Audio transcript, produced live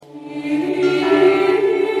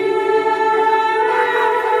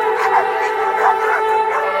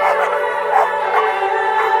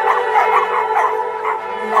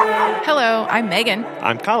I'm Megan.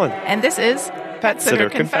 I'm Colin. And this is Pet Sitter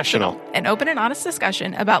Confessional, an open and honest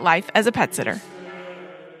discussion about life as a pet sitter.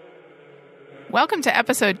 Welcome to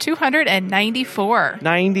episode 294.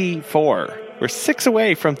 94. We're 6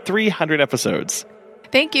 away from 300 episodes.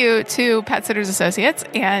 Thank you to Pet Sitters Associates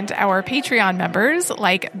and our Patreon members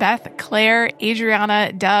like Beth, Claire,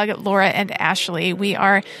 Adriana, Doug, Laura, and Ashley. We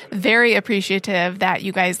are very appreciative that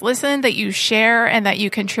you guys listen, that you share, and that you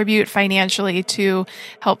contribute financially to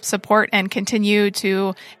help support and continue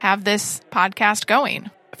to have this podcast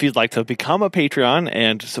going. If you'd like to become a Patreon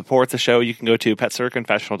and support the show, you can go to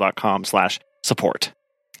petsitterconfessional.com/support.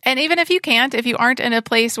 And even if you can't, if you aren't in a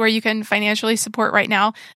place where you can financially support right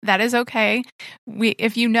now, that is okay.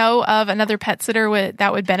 If you know of another pet sitter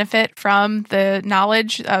that would benefit from the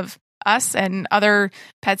knowledge of us and other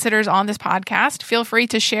pet sitters on this podcast, feel free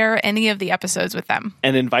to share any of the episodes with them.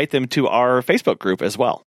 And invite them to our Facebook group as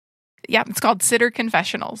well. Yeah, it's called Sitter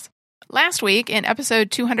Confessionals. Last week, in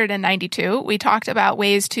episode 292, we talked about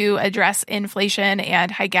ways to address inflation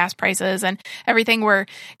and high gas prices and everything we're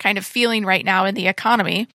kind of feeling right now in the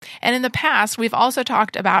economy. And in the past, we've also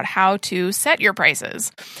talked about how to set your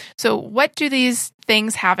prices. So what do these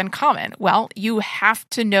things have in common? Well, you have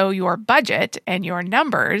to know your budget and your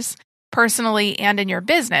numbers personally and in your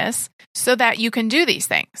business so that you can do these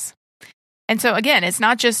things. And so again, it's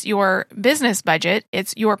not just your business budget,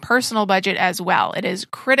 it's your personal budget as well. It is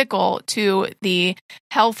critical to the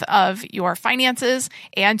health of your finances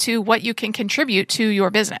and to what you can contribute to your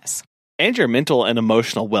business. And your mental and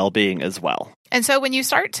emotional well-being as well. And so when you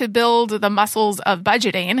start to build the muscles of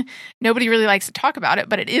budgeting, nobody really likes to talk about it,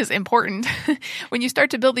 but it is important. When you start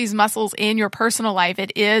to build these muscles in your personal life,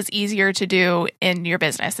 it is easier to do in your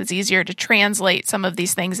business. It's easier to translate some of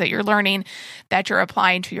these things that you're learning, that you're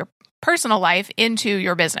applying to your personal life into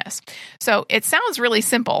your business. So it sounds really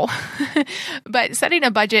simple, but setting a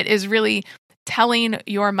budget is really telling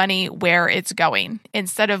your money where it's going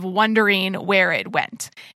instead of wondering where it went.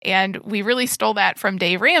 And we really stole that from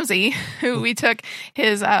Dave Ramsey, who we took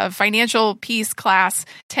his financial peace class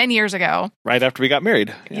 10 years ago. Right after we got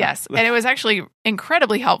married. Yeah. Yes. And it was actually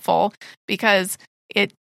incredibly helpful because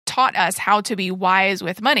it taught us how to be wise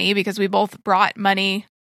with money because we both brought money,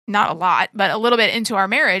 not a lot, but a little bit into our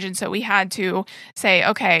marriage. And so we had to say,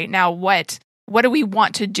 okay, now what do we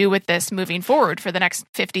want to do with this moving forward for the next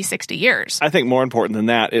 50, 60 years? I think more important than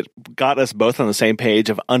that, it got us both on the same page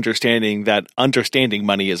of understanding that understanding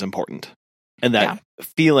money is important. And that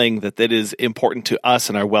feeling that it is important to us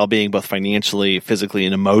and our well-being, both financially, physically,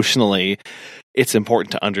 and emotionally, it's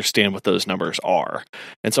important to understand what those numbers are.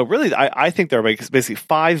 And so really, I think there are basically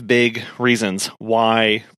 5 big reasons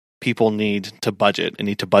why people need to budget and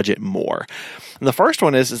need to budget more. And the first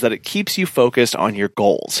one is that it keeps you focused on your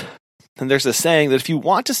goals. And there's a saying that if you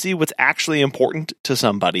want to see what's actually important to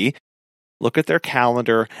somebody, look at their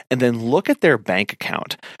calendar and then look at their bank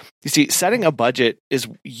account. You see, setting a budget is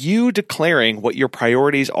you declaring what your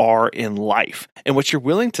priorities are in life and what you're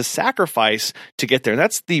willing to sacrifice to get there. And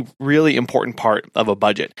that's the really important part of a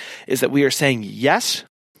budget, is that we are saying yes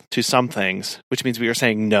to some things, which means we are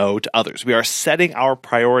saying no to others. We are setting our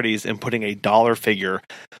priorities and putting a dollar figure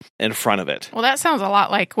in front of it. Well, that sounds a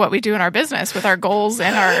lot like what we do in our business with our goals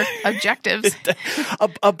and our objectives.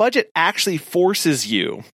 A budget actually forces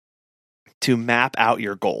you to map out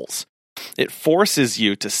your goals. It forces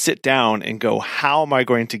you to sit down and go, how am I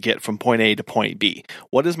going to get from point A to point B?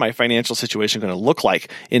 What is my financial situation going to look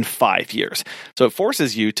like in 5 years? So it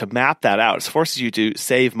forces you to map that out. It forces you to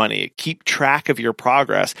save money, keep track of your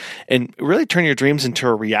progress, and really turn your dreams into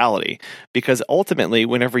a reality. Because ultimately,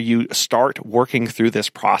 whenever you start working through this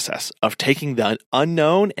process of taking the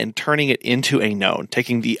unknown and turning it into a known,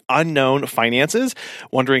 taking the unknown finances,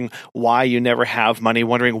 wondering why you never have money,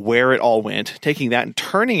 wondering where it all went, taking that and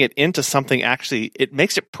turning it into something actually, it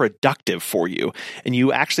makes it productive for you. And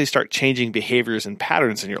you actually start changing behaviors and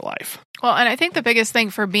patterns in your life. Well, and I think the biggest thing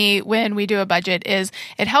for me when we do a budget is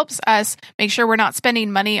it helps us make sure we're not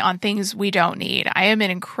spending money on things we don't need. I am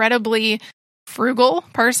an incredibly frugal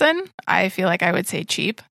person. I feel like I would say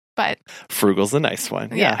cheap, but frugal's a nice one.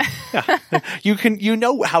 Yeah. You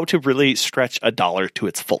know how to really stretch a dollar to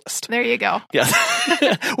its fullest. There you go. Yes.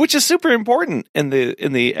 Which is super important in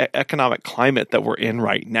the economic climate that we're in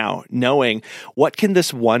right now, knowing what can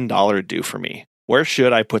this $1 do for me? Where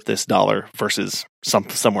should I put this dollar versus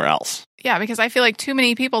somewhere else? Yeah, because I feel like too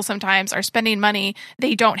many people sometimes are spending money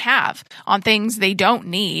they don't have on things they don't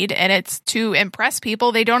need, and it's to impress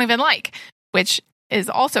people they don't even like, which is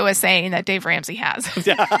also a saying that Dave Ramsey has.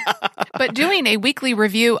 But But doing a weekly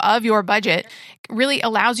review of your budget really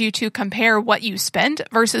allows you to compare what you spend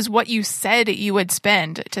versus what you said you would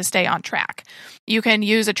spend to stay on track. You can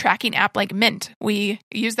use a tracking app like Mint. We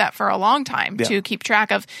used that for a long time to keep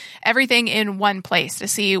track of everything in one place, to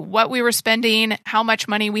see what we were spending, how much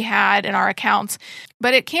money we had in our accounts.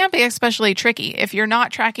 But it can be especially tricky if you're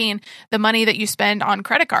not tracking the money that you spend on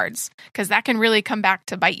credit cards, because that can really come back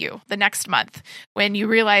to bite you the next month when you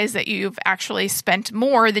realize that you've actually spent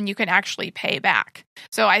more than you can actually pay back.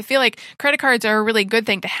 So I feel like credit cards are a really good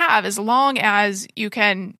thing to have as long as you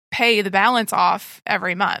can pay the balance off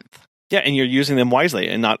every month. Yeah, and you're using them wisely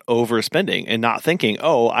and not overspending and not thinking,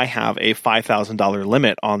 oh, I have a $5,000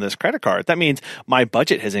 limit on this credit card. That means my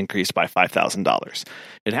budget has increased by $5,000.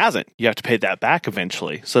 It hasn't. You have to pay that back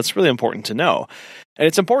eventually. So it's really important to know. And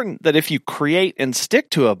it's important that if you create and stick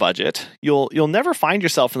to a budget, you'll never find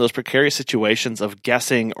yourself in those precarious situations of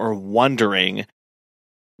guessing or wondering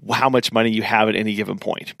how much money you have at any given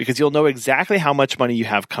point, because you'll know exactly how much money you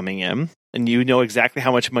have coming in, and you know exactly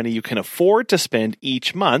how much money you can afford to spend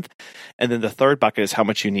each month. And then the third bucket is how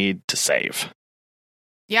much you need to save.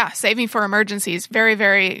 Yeah, saving for emergencies, very,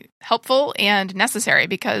 very helpful and necessary,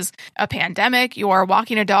 because a pandemic, you are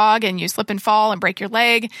walking a dog and you slip and fall and break your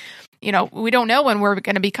leg. You know, we don't know when we're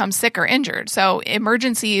going to become sick or injured. So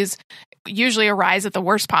emergencies usually arise at the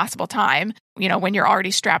worst possible time, you know, when you're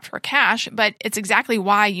already strapped for cash, but it's exactly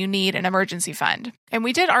why you need an emergency fund. And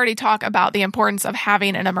we did already talk about the importance of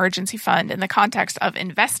having an emergency fund in the context of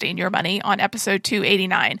investing your money on episode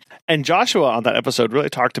 289. And Joshua on that episode really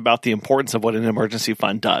talked about the importance of what an emergency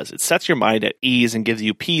fund does. It sets your mind at ease and gives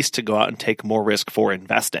you peace to go out and take more risk for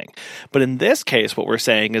investing. But in this case, what we're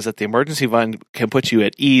saying is that the emergency fund can put you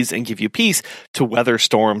at ease and give you peace to weather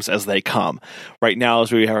storms as they come. Right now,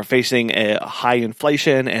 as we are facing a high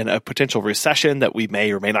inflation and a potential recession that we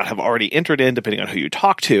may or may not have already entered in, depending on who you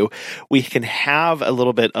talk to, we can have a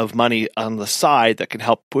little bit of money on the side that can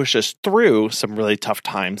help push us through some really tough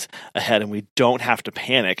times ahead, and we don't have to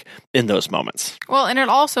panic in those moments. Well, and it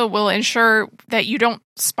also will ensure that you don't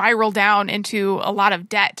spiral down into a lot of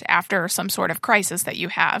debt after some sort of crisis that you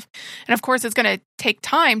have. And of course, it's going to take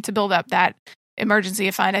time to build up that emergency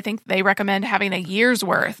fund. I think they recommend having a year's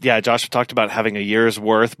worth. Yeah, Joshua talked about having a year's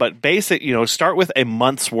worth, but start with a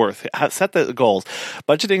month's worth. Set the goals.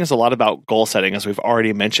 Budgeting is a lot about goal setting, as we've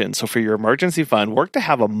already mentioned. So for your emergency fund, work to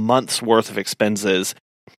have a month's worth of expenses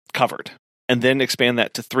covered, and then expand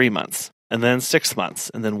that to 3 months, and then 6 months,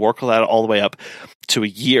 and then work that all the way up to a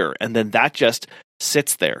year. And then that just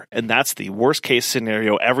sits there. And that's the worst case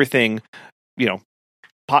scenario. Everything,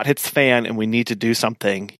 pot hits the fan and we need to do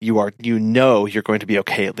something, you're going to be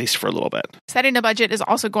okay, at least for a little bit. Setting a budget is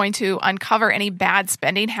also going to uncover any bad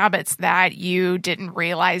spending habits that you didn't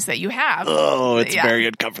realize that you have. Oh, it's very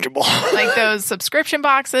uncomfortable. Like those subscription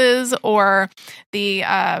boxes or the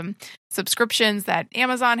subscriptions that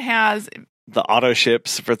Amazon has. The auto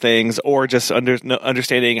ships for things, or just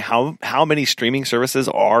understanding how many streaming services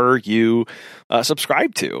are you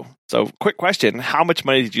subscribed to. So quick question, how much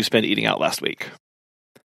money did you spend eating out last week?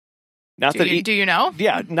 Do you know?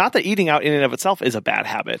 Yeah, not that eating out in and of itself is a bad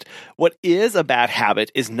habit. What is a bad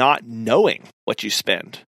habit is not knowing what you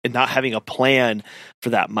spend and not having a plan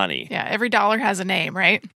for that money. Yeah, every dollar has a name,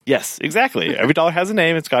 right? Yes, exactly. Every dollar has a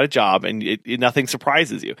name, it's got a job, and nothing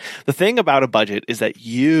surprises you. The thing about a budget is that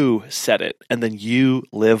you set it, and then you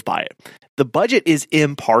live by it. The budget is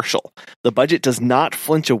impartial. The budget does not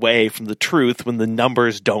flinch away from the truth when the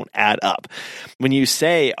numbers don't add up. When you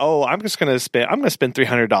say, oh, I'm going to spend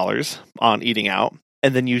 $300 on eating out,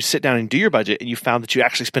 and then you sit down and do your budget and you found that you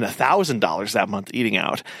actually spent $1,000 that month eating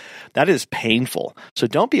out, that is painful. So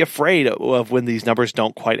don't be afraid of when these numbers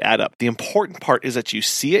don't quite add up. The important part is that you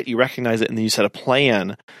see it, you recognize it, and then you set a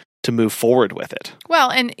plan to move forward with it.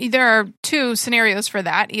 Well, and there are two scenarios for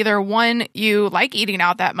that. Either one, you like eating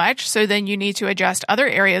out that much, so then you need to adjust other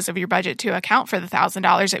areas of your budget to account for the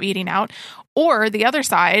 $1,000 of eating out. Or the other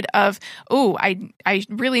side of, I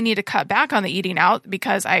really need to cut back on the eating out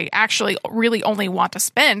because I actually really only want to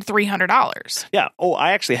spend $300. Yeah. Oh,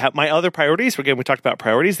 I actually have my other priorities. Again, we talked about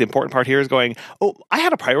priorities. The important part here is going, I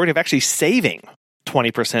had a priority of actually saving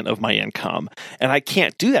 20% of my income. And I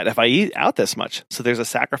can't do that if I eat out this much. So there's a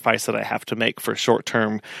sacrifice that I have to make for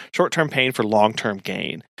short-term pain for long-term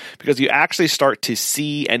gain. Because you actually start to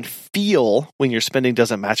see and feel when your spending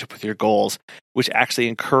doesn't match up with your goals, which actually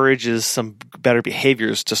encourages some better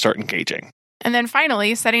behaviors to start engaging. And then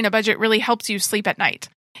finally, setting a budget really helps you sleep at night.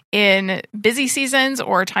 In busy seasons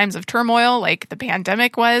or times of turmoil, like the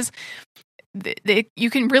pandemic was, you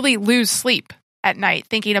can really lose sleep at night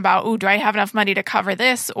thinking about, do I have enough money to cover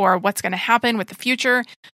this, or what's going to happen with the future?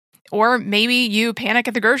 Or maybe you panic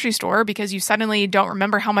at the grocery store because you suddenly don't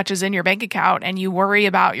remember how much is in your bank account and you worry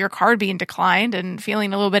about your card being declined and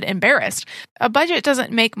feeling a little bit embarrassed. A budget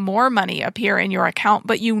doesn't make more money appear in your account,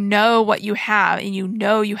 but you know what you have and you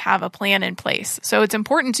know you have a plan in place. So it's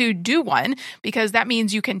important to do one because that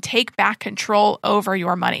means you can take back control over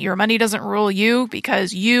your money. Your money doesn't rule you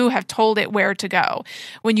because you have told it where to go.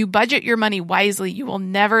 When you budget your money wisely, you will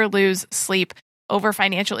never lose sleep over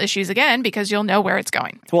financial issues again because you'll know where it's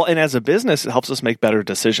going. Well, and as a business, it helps us make better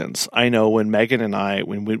decisions. I know when Megan and I,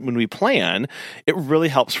 when we plan, it really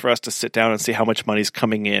helps for us to sit down and see how much money's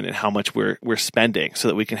coming in and how much we're spending so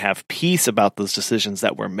that we can have peace about those decisions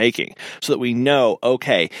that we're making so that we know,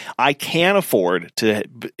 okay, I can afford to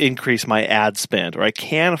increase my ad spend, or I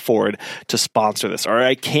can afford to sponsor this, or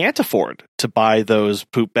I can't afford to buy those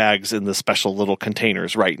poop bags in the special little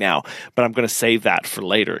containers right now, but I'm going to save that for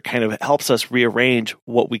later. It kind of helps us rearrange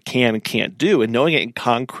what we can and can't do, and knowing it in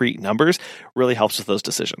concrete numbers really helps with those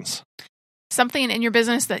decisions. Something in your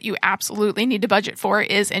business that you absolutely need to budget for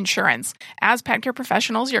is insurance. As pet care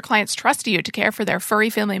professionals, your clients trust you to care for their furry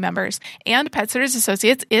family members, and Pet Sitters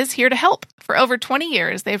Associates is here to help. For over 20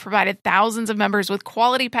 years, they've provided thousands of members with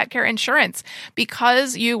quality pet care insurance.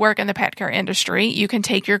 Because you work in the pet care industry, you can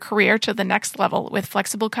take your career to the next level with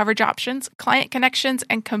flexible coverage options, client connections,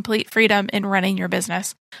 and complete freedom in running your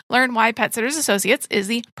business. Learn why Pet Sitters Associates is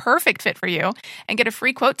the perfect fit for you and get a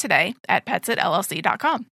free quote today at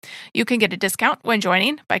PetsitLLC.com. You can get a discount when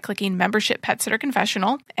joining by clicking Membership Pet Sitter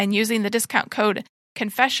Confessional and using the discount code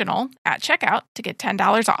Confessional at checkout to get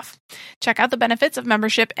 $10 off. Check out the benefits of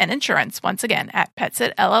membership and insurance once again at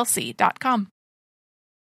PetsitLLC.com.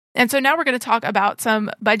 And so now we're going to talk about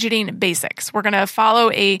some budgeting basics. We're going to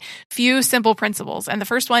follow a few simple principles. And the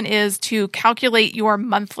first one is to calculate your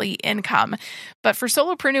monthly income. But for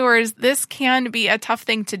solopreneurs, this can be a tough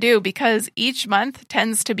thing to do because each month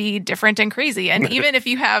tends to be different and crazy. And even if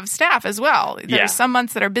you have staff as well, there's some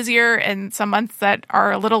months that are busier and some months that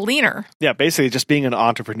are a little leaner. Yeah, basically just being an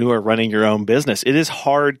entrepreneur running your own business, it is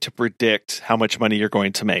hard to predict how much money you're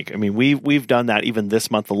going to make. I mean, we've done that even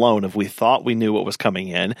this month alone. If we thought we knew what was coming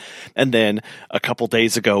in, and then a couple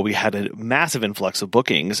days ago, we had a massive influx of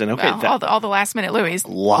bookings. And all the last minute Louis.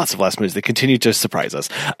 Lots of last minutes. They continue to surprise us.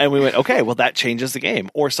 And we went, okay, well, that changes the game.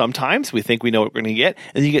 Or sometimes we think we know what we're going to get,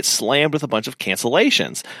 and you get slammed with a bunch of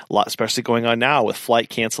cancellations. A lot, especially going on now with flight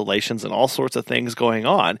cancellations and all sorts of things going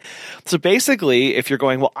on. So basically, if you're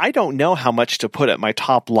going, well, I don't know how much to put at my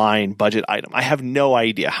top line budget item. I have no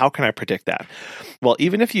idea. How can I predict that? Well,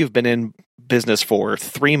 even if you've been in business for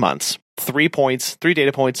 3 months, 3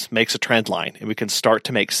 data points makes a trend line, and we can start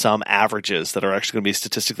to make some averages that are actually going to be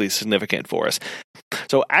statistically significant for us.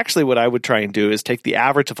 So actually what I would try and do is take the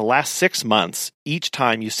average of the last 6 months each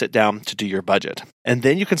time you sit down to do your budget. And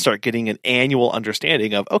then you can start getting an annual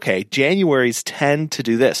understanding of, okay, Januaries tend to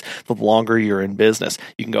do this the longer you're in business.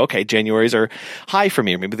 You can go, okay, Januaries are high for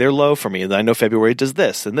me, or maybe they're low for me. And I know February does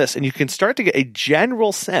this and this. And you can start to get a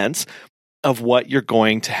general sense of what you're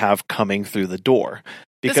going to have coming through the door.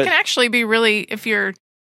 This can actually be really, if you're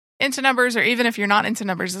into numbers or even if you're not into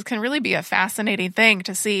numbers, this can really be a fascinating thing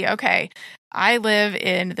to see, okay, I live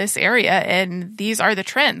in this area and these are the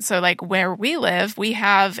trends. So like where we live, we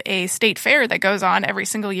have a state fair that goes on every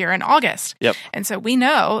single year in August. Yep. And so we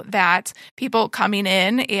know that people coming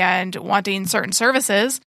in and wanting certain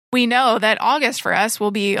services, we know that August for us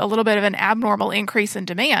will be a little bit of an abnormal increase in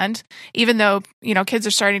demand, even though, kids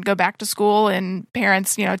are starting to go back to school and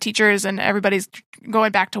parents, teachers and everybody's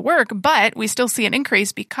going back to work, but we still see an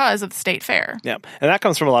increase because of the state fair. Yeah. And that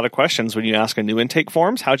comes from a lot of questions when you ask on new intake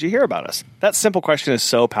forms, how'd you hear about us? That simple question is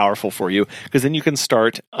so powerful for you because then you can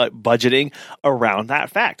start budgeting around that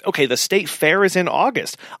fact. Okay, the state fair is in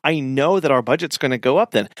August. I know that our budget's going to go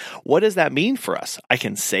up then. What does that mean for us? I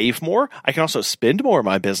can save more. I can also spend more in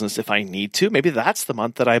my business if I need to. Maybe that's the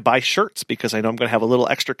month that I buy shirts because I know I'm going to have a little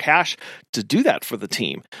extra cash to do that for the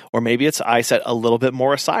team. Or maybe it's I set a little bit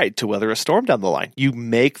more aside to weather a storm down the line. You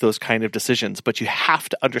make those kind of decisions, but you have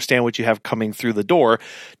to understand what you have coming through the door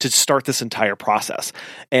to start this entire process.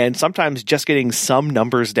 And sometimes just getting some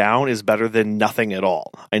numbers down is better than nothing at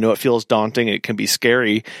all. I know it feels daunting, it can be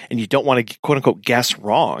scary, and you don't want to quote unquote guess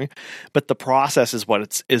wrong, but the process is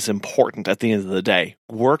what is important at the end of the day.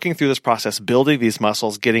 Working through this process, building these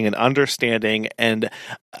muscles, getting an understanding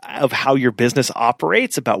of how your business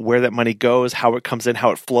operates, about where that money goes, how it comes in,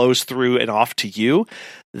 how it flows through and off to you.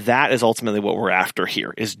 That is ultimately what we're after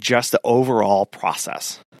here, is just the overall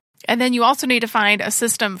process. And then you also need to find a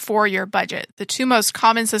system for your budget. The two most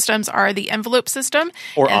common systems are the envelope system.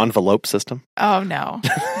 Or envelope system. Oh, no.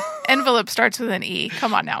 Envelope starts with an E.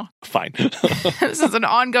 Come on now. Fine. This is an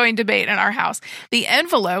ongoing debate in our house. The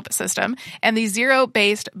envelope system and the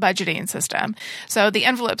zero-based budgeting system. So the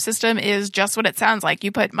envelope system is just what it sounds like.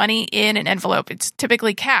 You put money in an envelope. It's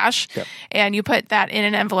typically cash, and you put that in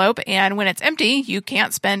an envelope, and when it's empty, you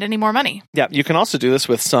can't spend any more money. Yeah, you can also do this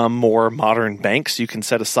with some more modern banks. You can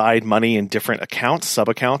set aside money in different accounts,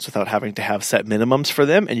 sub-accounts, without having to have set minimums for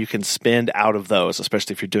them, and you can spend out of those,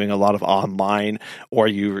 especially if you're doing a lot of online or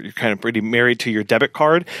you're kind of pretty married to your debit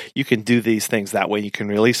card. You can do these things that way. You can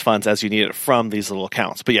release funds as you need it from these little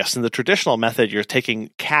accounts. But yes, in the traditional method, you're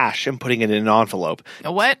taking cash and putting it in an envelope.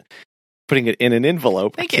 A what? Putting it in an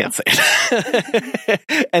envelope. Thank I can't say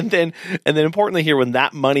it. and then importantly here, when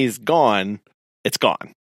that money's gone, it's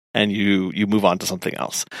gone. And you move on to something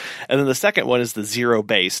else. And then the second one is the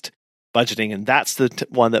zero-based budgeting, and that's the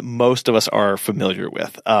one that most of us are familiar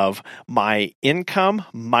with, of my income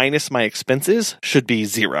minus my expenses should be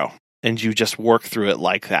zero. And you just work through it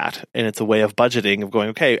like that. And it's a way of budgeting, of going,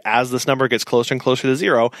 okay, as this number gets closer and closer to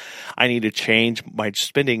zero, I need to change my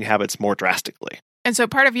spending habits more drastically. And so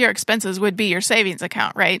part of your expenses would be your savings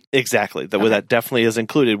account, right? Exactly. That definitely is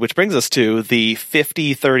included, which brings us to the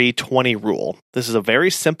 50-30-20 rule. This is a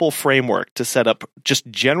very simple framework to set up just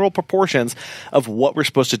general proportions of what we're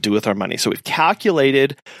supposed to do with our money. So we've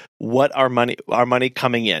calculated what our money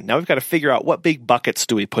coming in. Now we've got to figure out what big buckets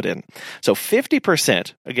do we put in. So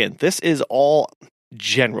 50%, again, this is all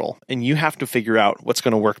general, and you have to figure out what's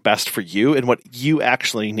going to work best for you and what you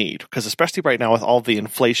actually need. Because especially right now with all the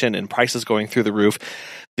inflation and prices going through the roof,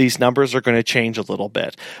 these numbers are going to change a little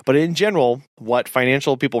bit. But in general, what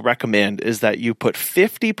financial people recommend is that you put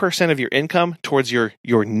 50% of your income towards your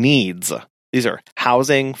needs. These are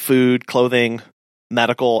housing, food, clothing,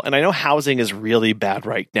 medical. And I know housing is really bad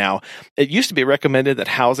right now. It used to be recommended that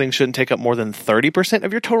housing shouldn't take up more than 30%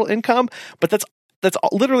 of your total income, but that's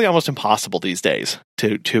literally almost impossible these days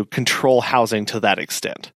to control housing to that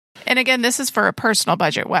extent. And again, this is for a personal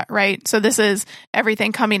budget, right? So this is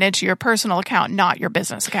everything coming into your personal account, not your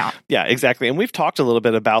business account. Yeah, exactly. And we've talked a little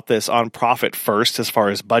bit about this on Profit First as far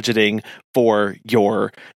as budgeting for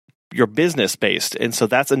your business based. And so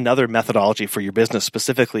that's another methodology for your business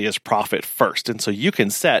specifically is Profit First. And so you can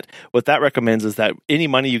set, what that recommends is that any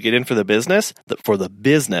money you get in for the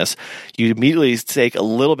business, you immediately take a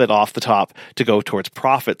little bit off the top to go towards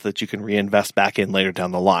profit that you can reinvest back in later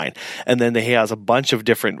down the line. And then he has a bunch of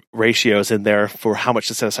different ratios in there for how much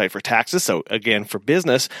to set aside for taxes. So again, for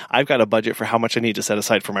business, I've got a budget for how much I need to set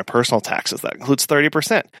aside for my personal taxes. That includes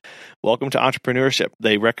 30%. Welcome to entrepreneurship.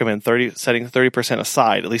 They recommend setting 30%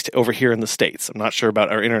 aside, at least over here in the States. I'm not sure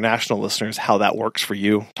about our international listeners, how that works for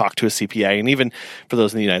you. Talk to a CPA. And even for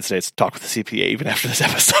those in the United States, talk with a CPA even after this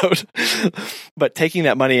episode. But taking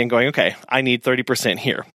that money and going, okay, I need 30%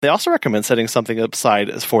 here. They also recommend setting something aside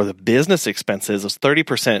as for the business expenses as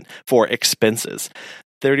 30% for expenses.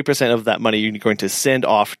 30% of that money you're going to send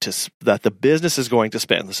off that the business is going to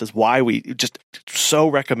spend. This is why we just so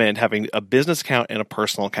recommend having a business account and a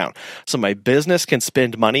personal account. So my business can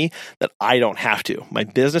spend money that I don't have to. My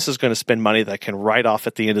business is going to spend money that I can write off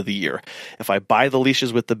at the end of the year. If I buy the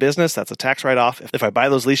leashes with the business, that's a tax write-off. If I buy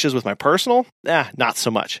those leashes with my personal, not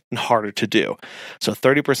so much and harder to do. So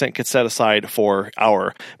 30% gets set aside for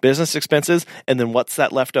our business expenses. And then what's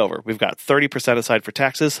that left over? We've got 30% aside for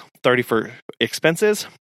taxes, 30% for expenses.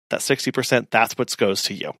 That 60%, that's what goes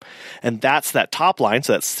to you. And that's that top line.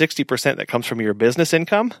 So that's 60% that comes from your business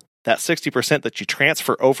income. That 60% that you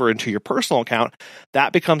transfer over into your personal account,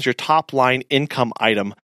 that becomes your top line income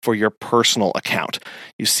item for your personal account.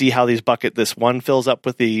 You see how this one fills up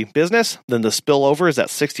with the business, then the spillover is that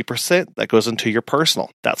 60% that goes into your personal.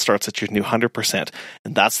 That starts at your new 100%.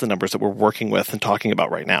 And that's the numbers that we're working with and talking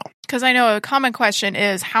about right now. Because I know a common question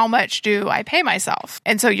is, how much do I pay myself?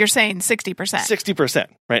 And so you're saying 60%. 60%,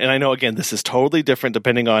 right? And I know, again, this is totally different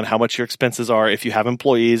depending on how much your expenses are. If you have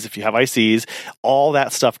employees, if you have ICs, all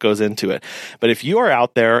that stuff goes into it. But if you are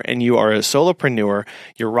out there and you are a solopreneur,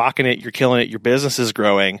 you're rocking it, you're killing it, your business is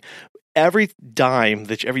growing, every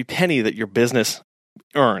penny that your business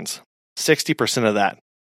earns, 60% of that,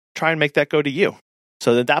 try and make that go to you.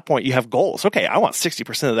 So at that point, you have goals. Okay, I want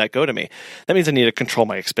 60% of that go to me. That means I need to control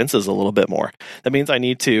my expenses a little bit more. That means I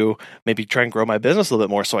need to maybe try and grow my business a little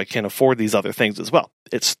bit more so I can afford these other things as well.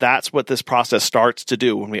 That's what this process starts to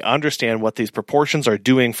do. When we understand what these proportions are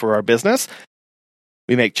doing for our business,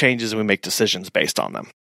 we make changes and we make decisions based on them.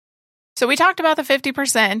 So we talked about the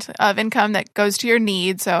 50% of income that goes to your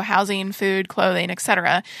needs, so housing, food, clothing,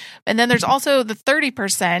 etc. And then there's also the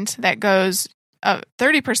 30% that goes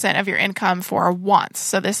 30% of your income for wants.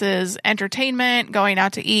 So this is entertainment, going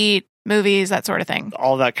out to eat, movies, that sort of thing.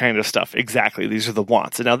 All that kind of stuff. Exactly. These are the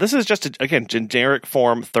wants. And now this is just, again, generic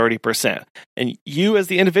form 30%. And you as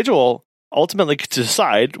the individual ultimately get to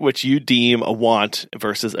decide which you deem a want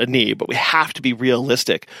versus a need, but we have to be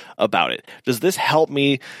realistic about it. Does this help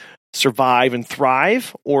me survive and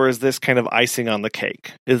thrive, or is this kind of icing on the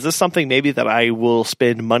cake? Is this something maybe that I will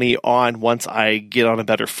spend money on once I get on a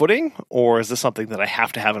better footing, or is this something that I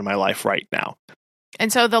have to have in my life right now?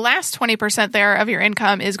 And so the last 20% there of your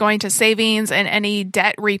income is going to savings and any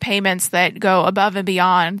debt repayments that go above and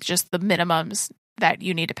beyond just the minimums that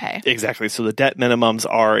you need to pay. Exactly. So the debt minimums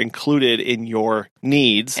are included in your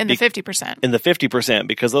needs. In the 50%. In the 50%,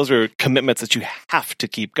 because those are commitments that you have to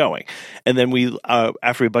keep going. And then we,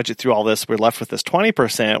 after we budget through all this, we're left with this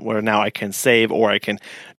 20% where now I can save or I can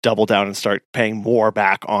double down and start paying more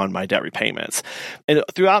back on my debt repayments. And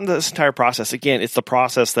throughout this entire process, again, it's the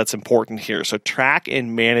process that's important here. So track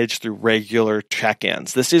and manage through regular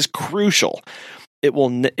check-ins. This is crucial.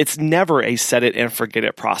 It's never a set it and forget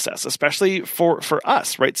it process, especially for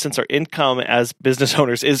us, right? Since our income as business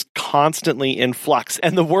owners is constantly in flux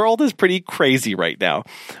and the world is pretty crazy right now.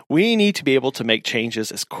 We need to be able to make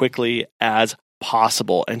changes as quickly as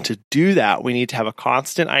possible. And to do that, we need to have a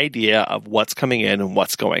constant idea of what's coming in and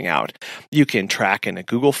what's going out. You can track in a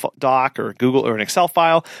Google Doc or Google or an Excel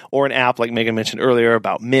file or an app like Megan mentioned earlier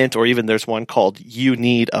about Mint, or even there's one called You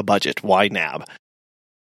Need a Budget, YNAB.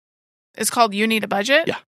 It's called You Need a Budget?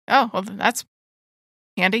 Yeah. Oh, well, that's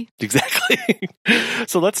handy. Exactly.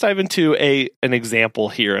 So let's dive into an example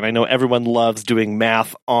here. And I know everyone loves doing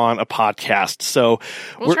math on a podcast. So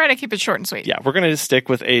we'll try to keep it short and sweet. Yeah, we're going to stick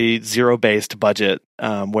with a zero-based budget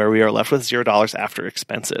where we are left with $0 after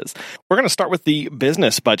expenses. We're going to start with the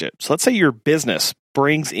business budget. So let's say your business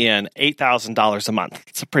brings in $8,000 a month.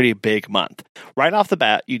 It's a pretty big month. Right off the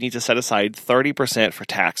bat, you need to set aside 30% for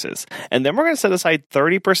taxes. And then we're going to set aside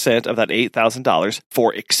 30% of that $8,000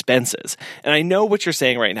 for expenses. And I know what you're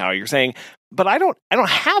saying right now. You're saying, but I don't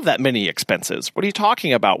have that many expenses. What are you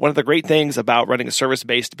talking about? One of the great things about running a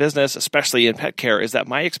service-based business, especially in pet care, is that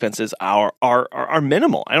my expenses are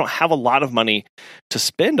minimal. I don't have a lot of money to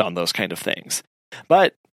spend on those kind of things.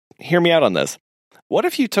 But hear me out on this. What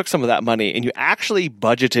if you took some of that money and you actually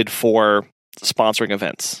budgeted for sponsoring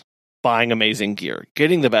events, buying amazing gear,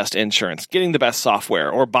 getting the best insurance, getting the best software,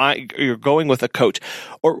 or you're going with a coach,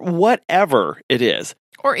 or whatever it is?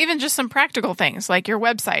 Or even just some practical things like your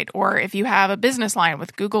website, or if you have a business line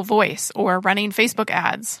with Google Voice or running Facebook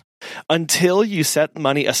ads. Until you set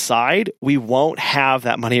money aside, we won't have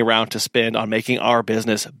that money around to spend on making our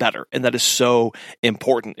business better. And that is so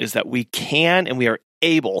important, is that we can and we are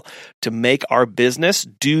able to make our business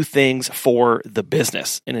do things for the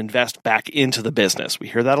business and invest back into the business. We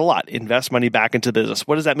hear that a lot. Invest money back into business.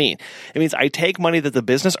 What does that mean? It means I take money that the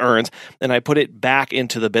business earns and I put it back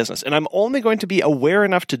into the business. And I'm only going to be aware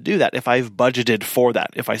enough to do that if I've budgeted for that,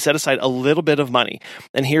 if I set aside a little bit of money.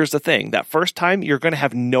 And here's the thing. That first time, you're going to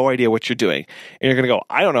have no idea what you're doing. And you're going to go,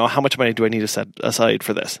 I don't know. How much money do I need to set aside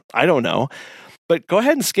for this? I don't know. But go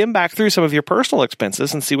ahead and skim back through some of your personal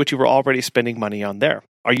expenses and see what you were already spending money on there.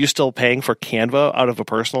 Are you still paying for Canva out of a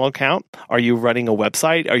personal account? Are you running a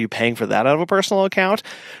website? Are you paying for that out of a personal account?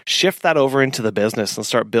 Shift that over into the business and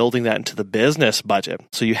start building that into the business budget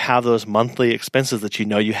so you have those monthly expenses that you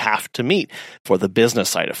know you have to meet for the business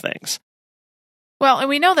side of things. Well, and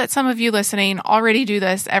we know that some of you listening already do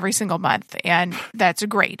this every single month, and that's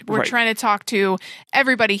great. We're trying to talk to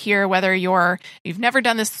everybody here, whether you've never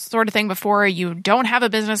done this sort of thing before, you don't have a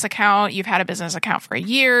business account, you've had a business account for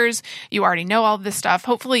years, you already know all of this stuff.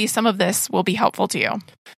 Hopefully some of this will be helpful to you.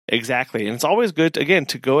 Exactly. And it's always good, again,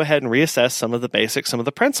 to go ahead and reassess some of the basics, some of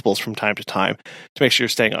the principles from time to time to make sure you're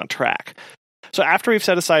staying on track. So after we've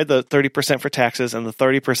set aside the 30% for taxes and the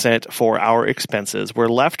 30% for our expenses, we're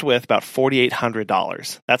left with about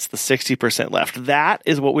 $4,800. That's the 60% left. That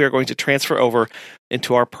is what we are going to transfer over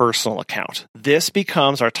into our personal account. This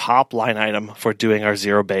becomes our top line item for doing our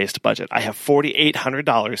zero-based budget. I have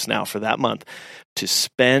 $4,800 now for that month to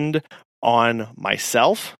spend on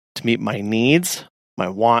myself to meet my needs, my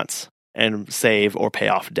wants, and save or pay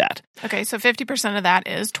off debt. Okay, so 50% of that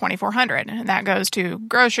is $2,400, and that goes to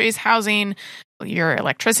groceries, housing, your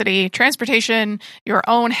electricity, transportation, your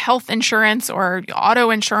own health insurance or auto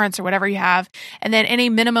insurance or whatever you have, and then any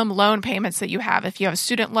minimum loan payments that you have. If you have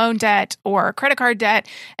student loan debt or credit card debt,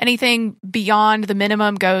 anything beyond the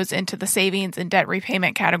minimum goes into the savings and debt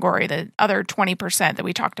repayment category, the other 20% that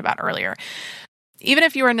we talked about earlier. Even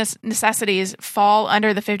if your necessities fall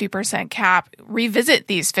under the 50% cap, revisit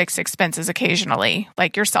these fixed expenses occasionally,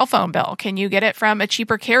 like your cell phone bill. Can you get it from a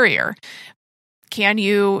cheaper carrier? Can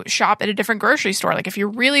you shop at a different grocery store? Like if you're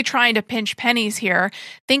really trying to pinch pennies here,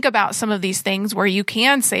 think about some of these things where you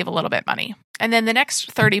can save a little bit money. And then the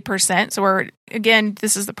next 30%, so again,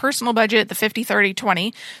 this is the personal budget, the 50, 30,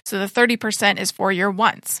 20. So the 30% is for your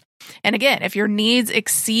wants. And again, if your needs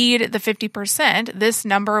exceed the 50%, this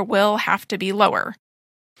number will have to be lower.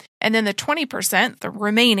 And then the 20%, the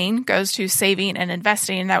remaining, goes to saving and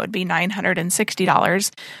investing. That would be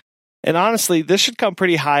 $960. And honestly, this should come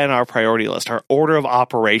pretty high on our priority list, our order of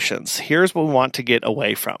operations. Here's what we want to get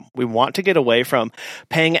away from. We want to get away from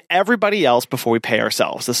paying everybody else before we pay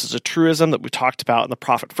ourselves. This is a truism that we talked about in the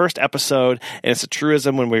Profit First episode, and it's a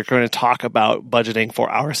truism when we're going to talk about budgeting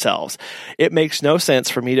for ourselves. It makes no sense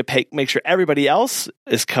for me to make sure everybody else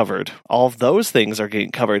is covered. All of those things are getting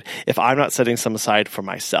covered if I'm not setting some aside for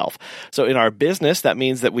myself. So in our business, that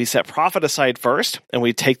means that we set profit aside first, and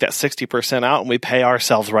we take that 60% out, and we pay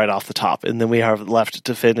ourselves right off the top, and then we have left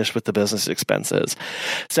to finish with the business expenses.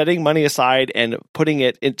 Setting money aside and putting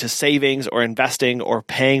it into savings or investing or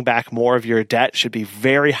paying back more of your debt should be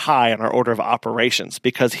very high on our order of operations,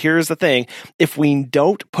 because here's the thing, if we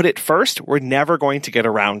don't put it first, we're never going to get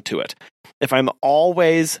around to it. If I'm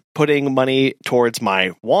always putting money towards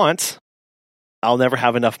my wants, I'll never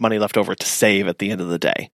have enough money left over to save at the end of the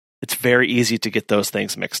day. It's very easy to get those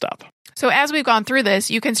things mixed up. So as we've gone through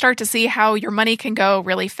this, you can start to see how your money can go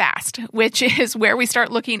really fast, which is where we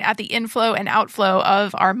start looking at the inflow and outflow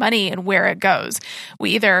of our money and where it goes.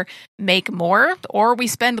 We either make more or we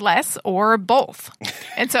spend less or both.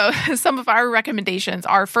 And so some of our recommendations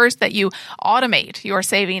are first that you automate your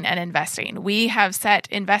saving and investing. We have set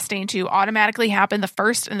investing to automatically happen the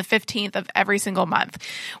 1st and the 15th of every single month.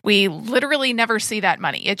 We literally never see that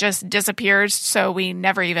money. It just disappears, so we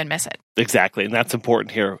never even miss it. Exactly. And that's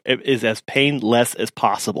important here. It is as painless as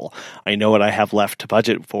possible. I know what I have left to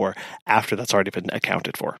budget for after that's already been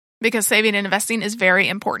accounted for. Because saving and investing is very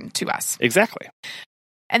important to us. Exactly.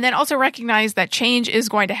 And then also recognize that change is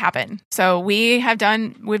going to happen. So we've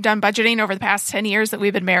done budgeting over the past 10 years that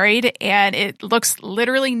we've been married, and it looks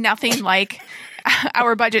literally nothing like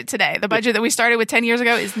our budget today. The budget that we started with 10 years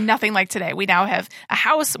ago is nothing like today. We now have a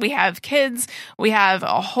house, we have kids, we have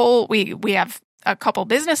we have a couple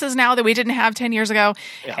businesses now that we didn't have 10 years ago,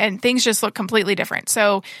 and things just look completely different.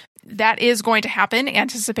 So that is going to happen.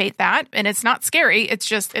 Anticipate that. And it's not scary.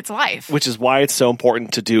 It's life. Which is why it's so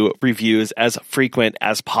important to do reviews as frequent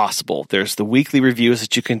as possible. There's the weekly reviews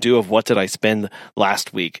that you can do of what did I spend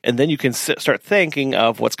last week. And then you can start thinking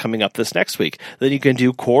of what's coming up this next week. Then you can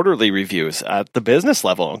do quarterly reviews at the business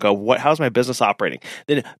level and go, how's my business operating?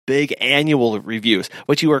 Then big annual reviews,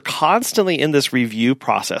 which you are constantly in this review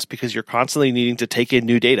process because you're constantly needing to take in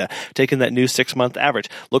new data, take in that new 6-month average,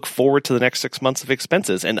 look forward to the next 6 months of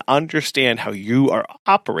expenses, and understand how you are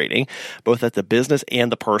operating both at the business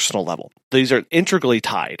and the personal level. These are integrally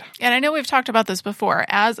tied. And I know we've talked about this before.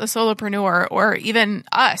 As a solopreneur, or even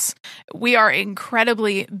us, we are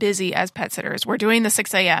incredibly busy as pet sitters. We're doing the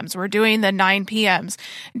 6 a.m.s. We're doing the 9 p.m.s,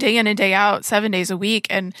 day in and day out, 7 days a week.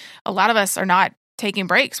 And a lot of us are not taking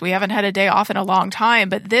breaks. We haven't had a day off in a long time,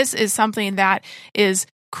 but this is something that is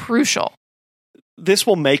crucial. This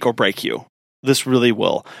will make or break you. This really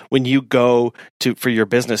will. When you go for your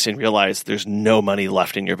business and realize there's no money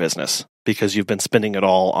left in your business because you've been spending it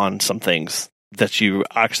all on some things that you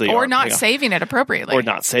actually or not saving it appropriately. Or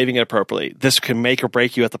not saving it appropriately. This can make or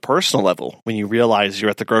break you at the personal level when you realize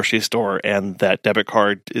you're at the grocery store and that debit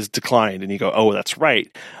card is declined and you go, oh, that's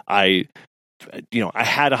right. I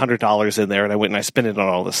had $100 in there and I went and I spent it on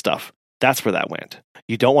all this stuff. That's where that went.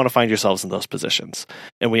 You don't want to find yourselves in those positions.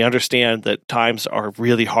 And we understand that times are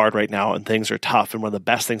really hard right now and things are tough. And one of the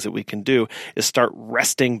best things that we can do is start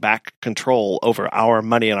wresting back control over our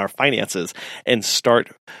money and our finances and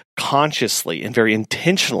start consciously and very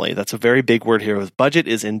intentionally. That's a very big word here. With budget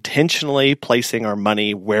is intentionally placing our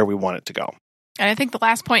money where we want it to go. And I think the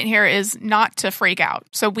last point here is not to freak out.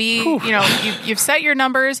 So you've set your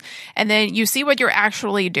numbers and then you see what you're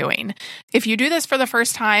actually doing. If you do this for the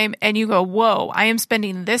first time and you go, whoa, I am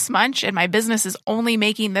spending this much and my business is only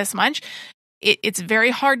making this much, it's very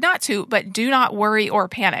hard not to, but do not worry or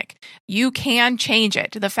panic. You can change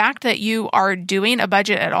it. The fact that you are doing a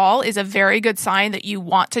budget at all is a very good sign that you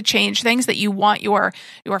want to change things, that you want your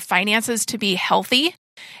finances to be healthy,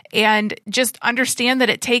 and just understand that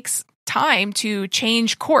it takes time to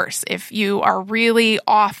change course if you are really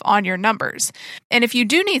off on your numbers. And if you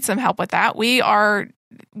do need some help with that, we are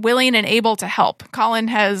willing and able to help. Colin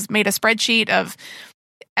has made a spreadsheet of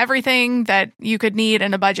everything that you could need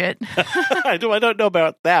in a budget. I don't know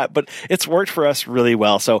about that, but it's worked for us really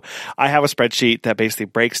well. So I have a spreadsheet that basically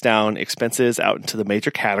breaks down expenses out into the major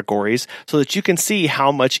categories so that you can see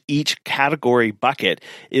how much each category bucket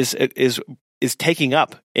is taking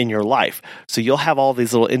up in your life. So you'll have all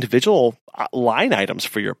these little individual line items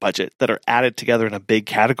for your budget that are added together in a big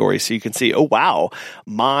category. So you can see, oh wow,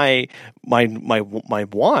 my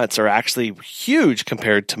wants are actually huge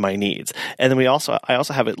compared to my needs. And then I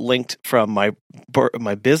also have it linked from my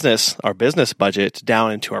business, our business budget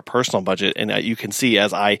down into our personal budget. And you can see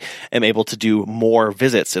as I am able to do more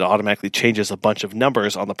visits, it automatically changes a bunch of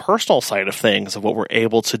numbers on the personal side of things of what we're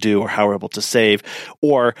able to do or how we're able to save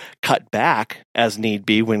or cut back as need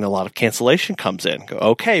be when a lot of cancellation comes in. Go,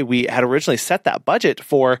 okay, we had originally set that budget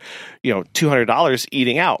for, $200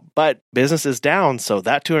 eating out, but business is down, so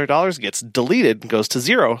that $200 gets deleted and goes to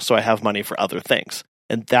zero, so I have money for other things.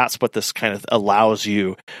 And that's what this kind of allows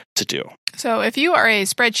you to do. So if you are a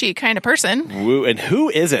spreadsheet kind of person. Woo, and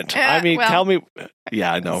who isn't? Tell me.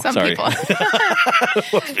 Yeah, no, some sorry. People.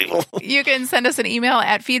 Most people. You can send us an email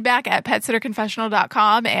at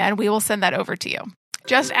feedback@petsitterconfessional.com and we will send that over to you.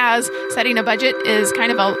 Just as setting a budget is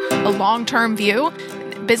kind of a long-term view,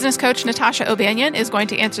 business coach Natasha O'Banion is going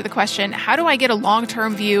to answer the question, how do I get a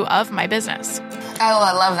long-term view of my business? Oh,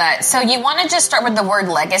 I love that. So you want to just start with the word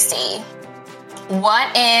legacy.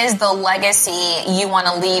 What is the legacy you want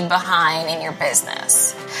to leave behind in your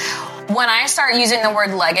business? When I start using the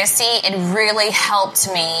word legacy, it really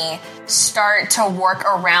helped me start to work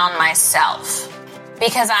around myself.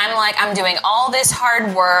 Because I'm doing all this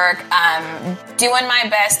hard work. I'm doing my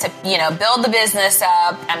best to, build the business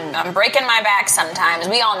up. I'm breaking my back sometimes.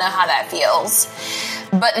 We all know how that feels.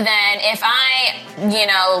 But then if I,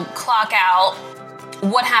 clock out,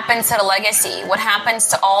 what happens to the legacy? What happens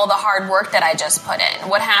to all the hard work that I just put in?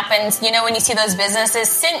 What happens, when you see those businesses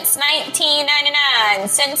since 1999,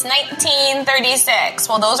 since 1936?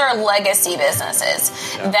 Well, those are legacy businesses.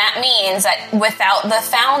 Yeah. That means that without the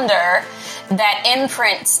founder, that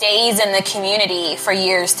imprint stays in the community for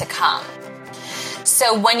years to come.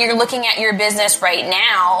 So when you're looking at your business right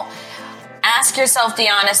now, ask yourself the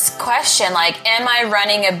honest question, am I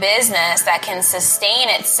running a business that can sustain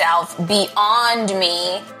itself beyond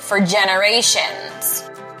me for generations,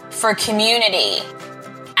 for community,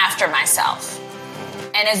 after myself?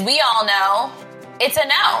 And as we all know, it's a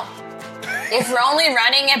no. If we're only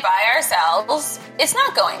running it by ourselves, it's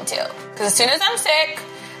not going to. Because as soon as I'm sick,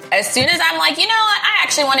 as soon as I'm like, I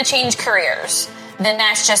actually want to change careers, then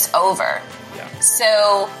that's just over. Yeah.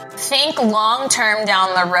 So think long-term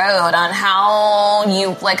down the road on how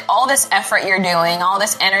you, all this effort you're doing, all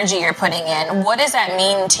this energy you're putting in, what does that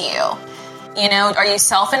mean to you? Are you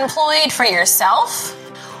self-employed for yourself?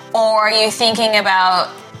 Or are you thinking about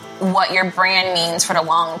what your brand means for the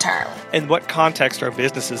long term? And what context our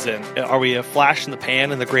business is in. Are we a flash in the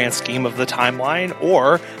pan in the grand scheme of the timeline?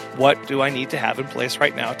 Or what do I need to have in place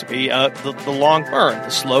right now to be the long burn,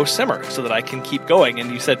 the slow simmer, so that I can keep going?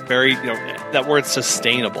 And you said that word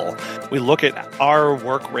sustainable. We look at our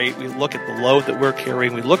work rate, we look at the load that we're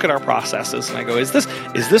carrying, we look at our processes, and I go, is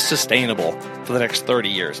this sustainable for the next 30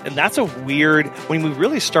 years? And that's a weird, when we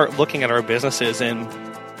really start looking at our businesses in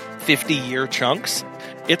 50-year chunks,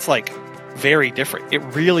 it's very different. It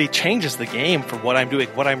really changes the game for what I'm doing,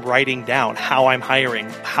 what I'm writing down, how I'm hiring,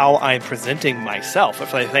 how I'm presenting myself.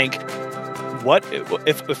 If I think,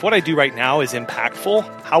 if what I do right now is impactful,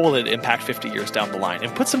 how will it impact 50 years down the line?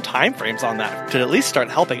 And put some time frames on that to at least start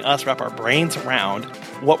helping us wrap our brains around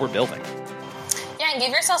what we're building. Yeah, and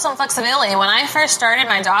give yourself some flexibility. When I first started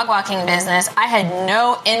my dog walking business, I had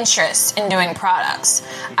no interest in doing products.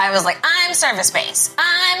 I was like, I'm service-based.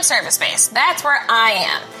 That's where I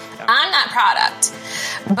am. I'm not product.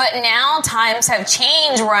 But now times have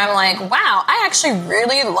changed where I'm like, wow, I actually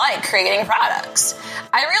really like creating products.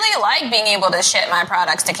 I really like being able to ship my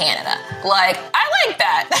products to Canada. I like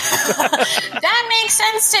that. That makes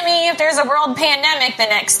sense to me if there's a world pandemic the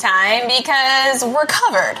next time because we're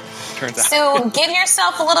covered. Turns out. So give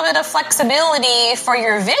yourself a little bit of flexibility for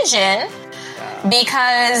your vision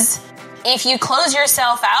because if you close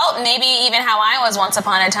yourself out, maybe even how I was once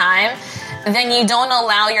upon a time, then you don't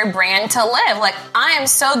allow your brand to live. I am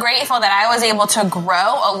so grateful that I was able to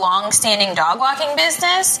grow a long-standing dog walking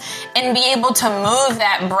business and be able to move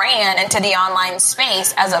that brand into the online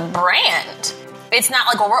space as a brand. It's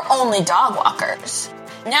not we're only dog walkers.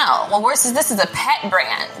 No, this is a pet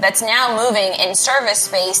brand that's now moving in service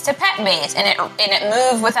space to pet base, and it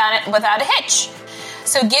moved without a hitch.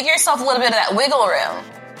 So give yourself a little bit of that wiggle room.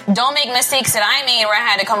 Don't make mistakes that I made where I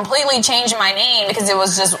had to completely change my name because it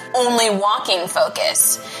was just only walking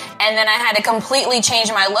focus. And then I had to completely change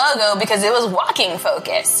my logo because it was walking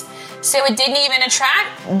focus. So it didn't even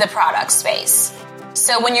attract the product space.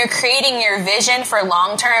 So when you're creating your vision for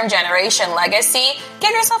long-term generation legacy, give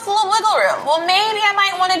yourself a little wiggle room. Well, maybe I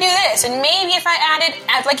might want to do this. And maybe if I added,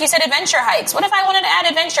 like you said, adventure hikes. What if I wanted to add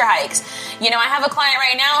adventure hikes? You know, I have a client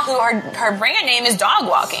right now who her brand name is dog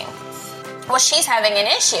walking. Well, she's having an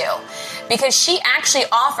issue because she actually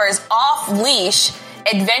offers off-leash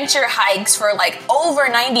adventure hikes for like over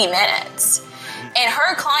 90 minutes. And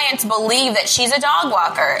her clients believe that she's a dog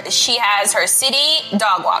walker. She has her city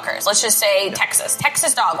dog walkers. Let's just say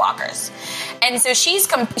Texas dog walkers. And so she's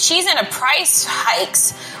in a price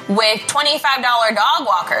hikes with $25 dog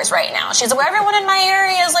walkers right now. She's like, well, everyone in my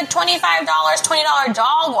area is like $25, $20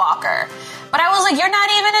 dog walker. But I was like, you're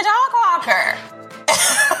not even a dog walker.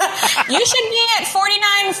 You should be at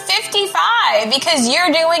 $49.55 because you're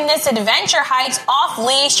doing this adventure hikes off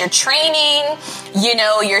leash. You're training, you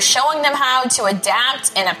know, you're showing them how to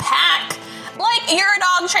adapt in a pack. Like, you're a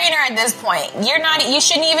dog trainer at this point. You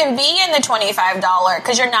shouldn't even be in the $25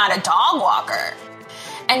 because you're not a dog walker.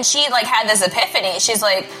 And she like had this epiphany. She's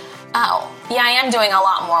like, oh, yeah, I am doing a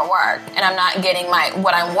lot more work and I'm not getting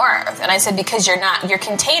what I'm worth. And I said, because your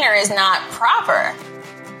container is not proper.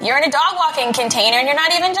 You're in a dog walking container and you're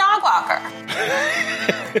not even a dog walker.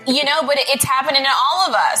 You know, but it's happening to all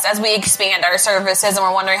of us as we expand our services and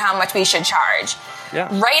we're wondering how much we should charge. Yeah.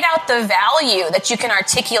 Write out the value that you can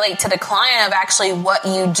articulate to the client of actually what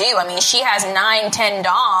you do. I mean, she has 9-10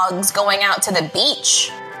 dogs going out to the beach.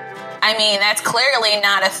 I mean, that's clearly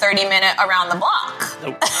not a 30-minute around the block.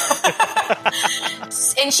 Nope.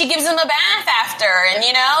 And she gives them a bath after, and,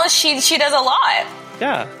 you know, she does a lot.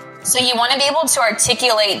 Yeah. So you want to be able to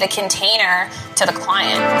articulate the container to the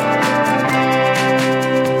client.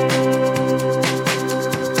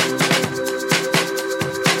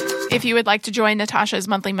 If you would like to join Natasha's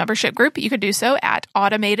monthly membership group, you could do so at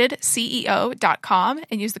automatedceo.com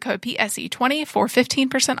and use the code PSE20 for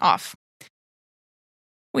 15% off.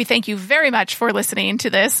 We thank you very much for listening to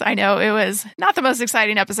this. I know it was not the most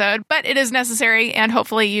exciting episode, but it is necessary, and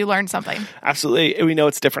hopefully you learned something. Absolutely. We know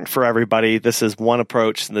it's different for everybody. This is one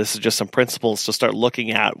approach, and this is just some principles to start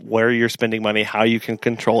looking at where you're spending money, how you can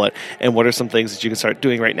control it, and what are some things that you can start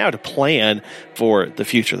doing right now to plan for the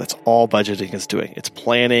future. That's all budgeting is doing. It's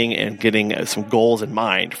planning and getting some goals in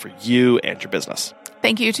mind for you and your business.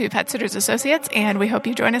 Thank you to Pet Sitters Associates, and we hope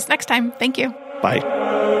you join us next time. Thank you. Bye.